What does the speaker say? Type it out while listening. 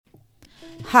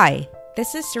Hi,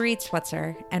 this is Sarit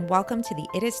Switzer, and welcome to the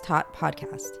It Is Taught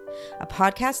podcast, a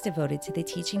podcast devoted to the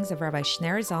teachings of Rabbi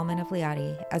Shneur Zalman of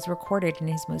Liadi as recorded in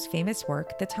his most famous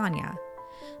work, the Tanya.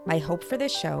 My hope for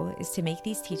this show is to make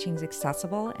these teachings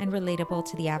accessible and relatable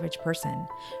to the average person,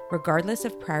 regardless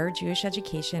of prior Jewish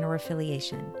education or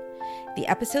affiliation. The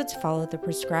episodes follow the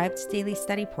prescribed daily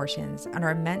study portions and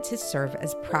are meant to serve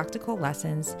as practical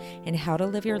lessons in how to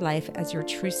live your life as your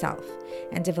true self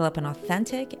and develop an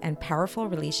authentic and powerful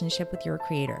relationship with your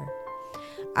Creator.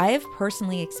 I have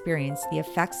personally experienced the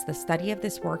effects the study of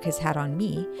this work has had on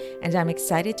me, and I'm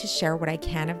excited to share what I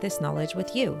can of this knowledge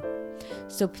with you.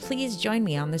 So please join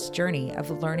me on this journey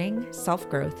of learning,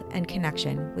 self-growth, and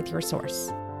connection with your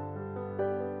source.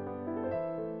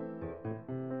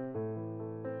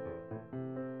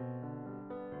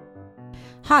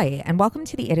 Hi, and welcome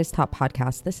to the It Is Taught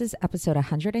podcast. This is episode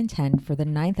 110 for the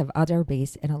 9th of Adar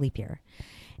base in a leap year.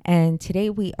 And today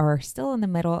we are still in the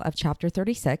middle of chapter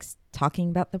 36, talking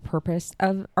about the purpose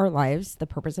of our lives, the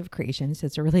purpose of creation. So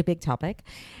it's a really big topic.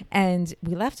 And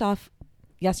we left off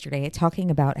yesterday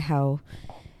talking about how,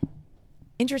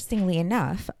 interestingly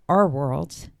enough, our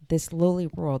world, this lowly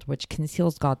world, which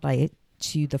conceals God light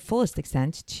to the fullest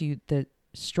extent, to the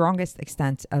strongest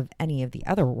extent of any of the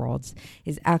other worlds,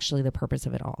 is actually the purpose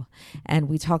of it all. And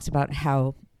we talked about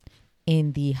how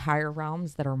in the higher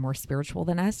realms that are more spiritual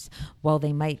than us, while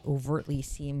they might overtly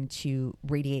seem to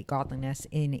radiate godliness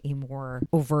in a more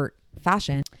overt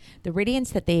fashion, the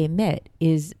radiance that they emit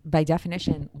is by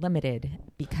definition limited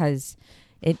because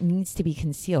it needs to be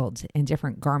concealed in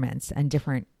different garments and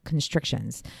different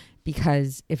constrictions,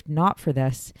 because if not for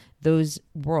this, those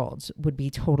worlds would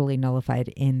be totally nullified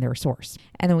in their source.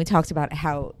 And then we talked about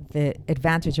how the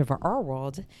advantage of our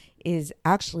world is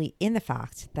actually in the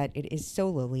fact that it is so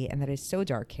lowly and that it is so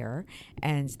dark here,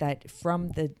 and that from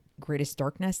the greatest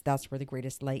darkness, that's where the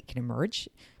greatest light can emerge.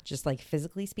 Just like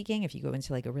physically speaking, if you go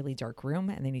into like a really dark room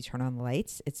and then you turn on the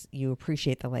lights, you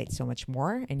appreciate the light so much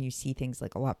more and you see things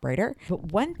like a lot brighter.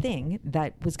 But one thing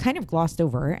that was kind of glossed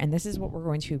over, and this is what we're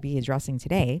going to be addressing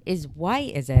today, is why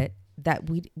is it that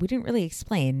we didn't really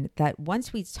explain that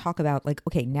once we talk about like,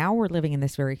 okay, now we're living in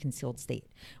this very concealed state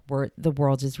where the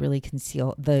world is really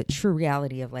concealed, the true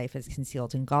reality of life is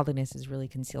concealed and godliness is really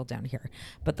concealed down here.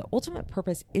 But the ultimate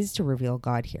purpose is to reveal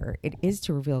God here. It is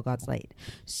to reveal God's light.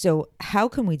 So how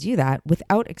can we do that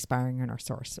without expiring in our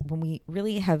source? When we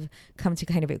really have come to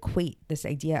kind of equate this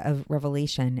idea of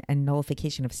revelation and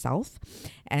nullification of self.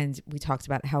 And we talked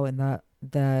about how in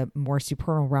the more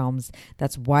supernal realms,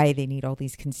 that's why they need all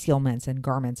these concealments and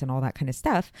garments and all that kind of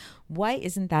stuff. Why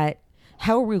isn't that?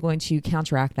 How are we going to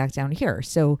counteract that down here?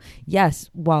 So yes,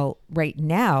 while right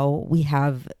now we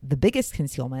have the biggest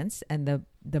concealments and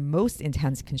the most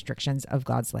intense constrictions of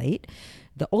God's light,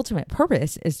 the ultimate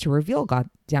purpose is to reveal God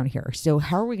down here. So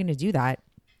how are we going to do that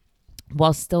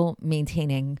while still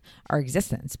maintaining our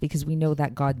existence? Because we know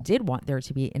that God did want there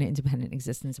to be an independent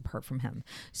existence apart from him.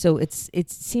 So it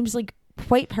seems like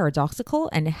quite paradoxical.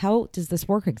 And how does this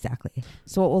work exactly?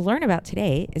 So what we'll learn about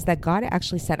today is that God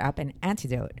actually set up an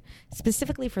antidote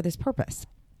specifically for this purpose.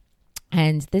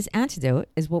 And this antidote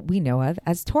is what we know of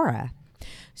as Torah.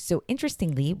 So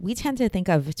interestingly, we tend to think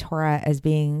of Torah as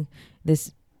being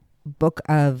this book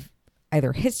of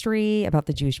either history about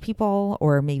the Jewish people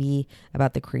or maybe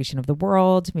about the creation of the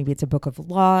world. Maybe it's a book of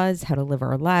laws, how to live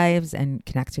our lives and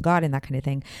connect to God and that kind of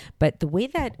thing. But the way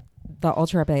that the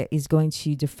Alter Rebbe is going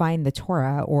to define the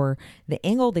Torah, or the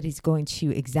angle that he's going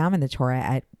to examine the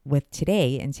Torah with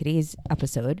today in today's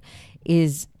episode,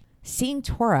 is seeing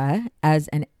Torah as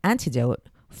an antidote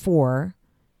for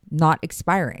not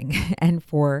expiring and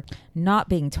for not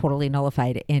being totally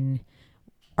nullified in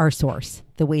our source,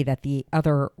 the way that the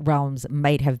other realms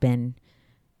might have been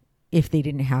if they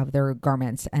didn't have their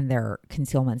garments and their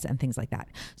concealments and things like that.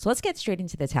 So let's get straight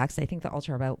into the text. I think the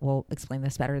Alter Rebbe will explain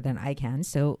this better than I can.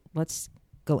 So let's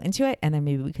go into it, and then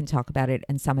maybe we can talk about it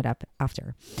and sum it up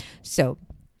after. So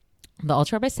the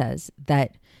Alter Rebbe says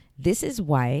that this is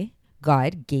why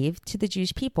God gave to the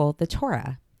Jewish people the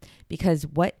Torah. Because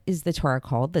what is the Torah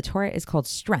called? The Torah is called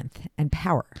strength and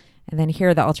power. And then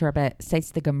here the Alter Rebbe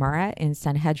cites the Gemara in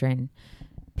Sanhedrin,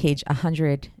 page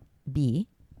 100b,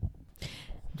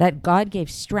 that God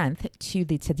gave strength to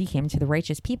the tzaddikim, to the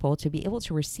righteous people, to be able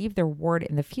to receive their reward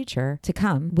in the future to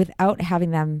come without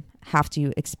having them have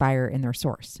to expire in their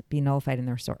source, be nullified in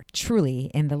their source,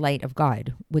 truly in the light of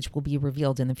God, which will be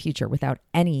revealed in the future without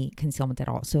any concealment at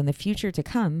all. So in the future to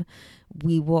come,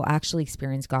 we will actually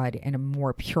experience God in a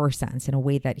more pure sense, in a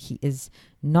way that he is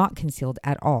not concealed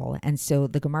at all. And so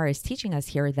the Gemara is teaching us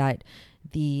here that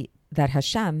the that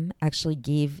Hashem actually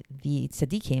gave the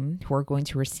tzaddikim who are going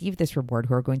to receive this reward,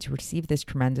 who are going to receive this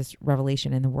tremendous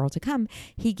revelation in the world to come,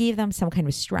 he gave them some kind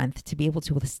of strength to be able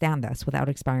to withstand this without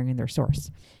expiring in their source.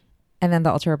 And then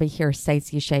the Alter Rebbe here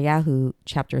cites Yeshayahu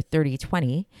chapter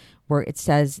 30:20, where it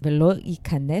says, "V'lo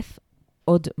yikanef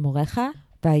od morecha,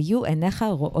 v'ayu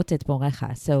enecha ro'ot et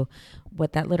morecha." So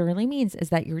what that literally means is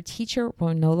that your teacher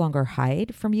will no longer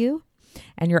hide from you,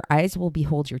 and your eyes will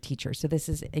behold your teacher. So this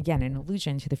is, again, an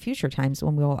allusion to the future times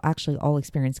when we will actually all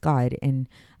experience God in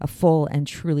a full and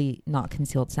truly not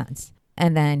concealed sense.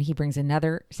 And then he brings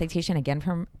another citation again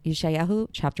from Yeshayahu,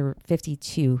 chapter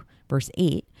 52, verse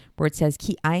 8, where it says,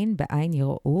 Ki ein be'ein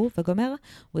yiro'u v'gomer,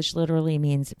 which literally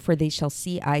means, for they shall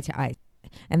see eye to eye.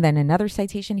 And then another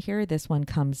citation here, this one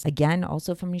comes again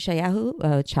also from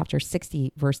Yeshayahu, chapter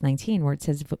 60, verse 19, where it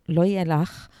says, Lo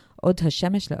yelach od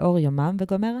hashemesh le'or yomam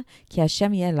v'gomer, ki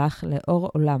Hashem yelach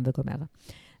le'or olam v'gomer,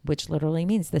 which literally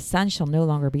means the sun shall no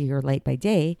longer be your light by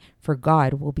day, for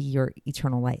God will be your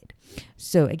eternal light.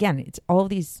 So again, it's all of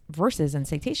these verses and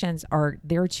citations are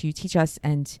there to teach us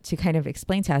and to kind of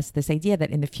explain to us this idea that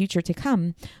in the future to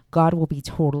come, God will be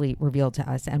totally revealed to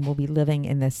us and we'll be living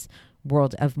in this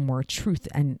world of more truth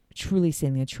and truly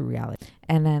seeing the true reality.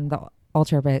 And then the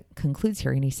Alter Rebbe concludes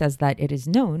here, and he says that it is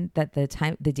known that the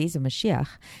days of Mashiach,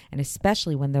 and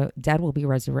especially when the dead will be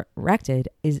resurrected,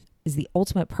 is the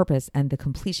ultimate purpose and the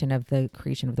completion of the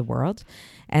creation of the world.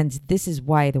 And this is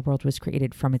why the world was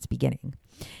created from its beginning.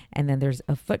 And then there's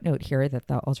a footnote here that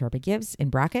the Alter Rebbe gives in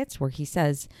brackets where he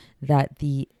says that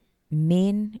the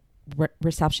main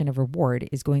reception of reward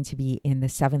is going to be in the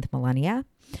 7th millennia,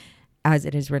 as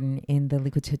it is written in the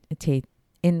Likutei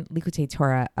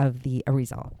Torah of the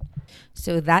Arizal.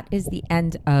 So that is the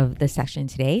end of the section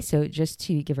today. So just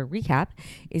to give a recap,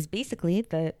 is basically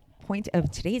the point of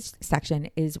today's section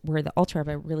is where the Alter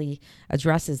Rebbe really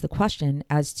addresses the question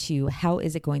as to how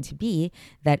is it going to be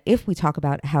that if we talk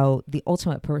about how the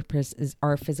ultimate purpose is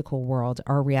our physical world,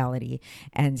 our reality,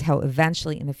 and how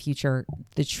eventually in the future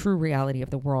the true reality of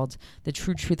the world, the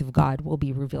true truth of God will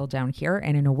be revealed down here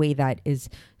and in a way that is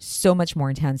so much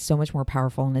more intense, so much more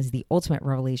powerful, and is the ultimate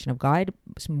revelation of God,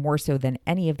 more so than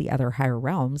any of the other higher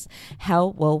realms, how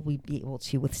will we be able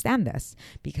to withstand this?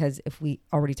 Because if we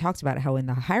already talked about how in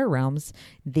the higher realms,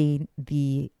 the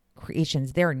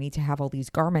creations there need to have all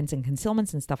these garments and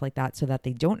concealments and stuff like that so that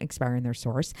they don't expire in their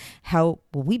source, how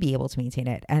will we be able to maintain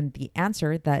it? And the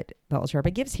answer that the Alter Rebbe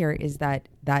gives here is that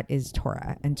is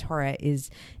Torah, and Torah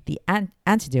is the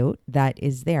antidote that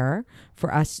is there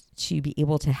for us to be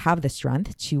able to have the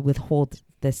strength to withhold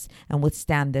this and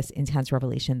withstand this intense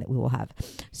revelation that we will have.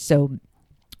 So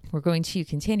we're going to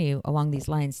continue along these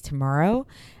lines tomorrow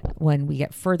when we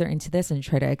get further into this and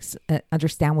try to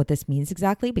understand what this means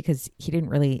exactly, because he didn't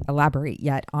really elaborate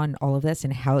yet on all of this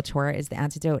and how Torah is the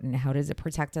antidote and how does it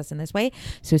protect us in this way.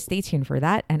 So stay tuned for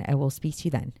that, and I will speak to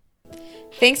you then.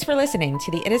 Thanks for listening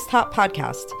to the It Is Taught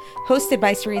podcast, hosted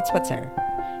by Sarit Switzer.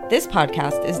 This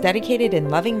podcast is dedicated in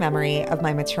loving memory of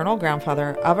my maternal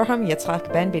grandfather, Avraham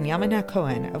Yitzchak ben Binyamin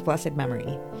HaKohen of blessed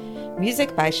memory.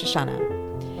 Music by Shoshana.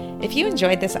 If you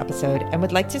enjoyed this episode and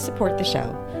would like to support the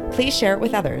show, please share it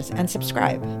with others and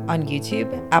subscribe on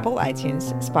YouTube, Apple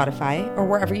iTunes, Spotify, or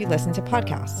wherever you listen to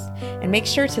podcasts. And make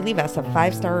sure to leave us a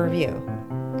 5-star review.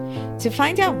 To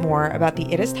find out more about the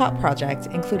It Is Taught project,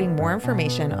 including more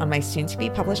information on my soon-to-be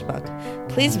published book,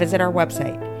 please visit our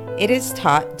website,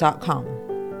 itistaught.com.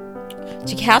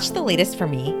 To catch the latest from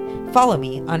me, follow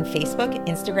me on Facebook,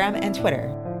 Instagram, and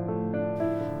Twitter.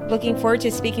 Looking forward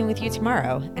to speaking with you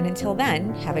tomorrow, and until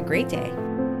then, have a great day.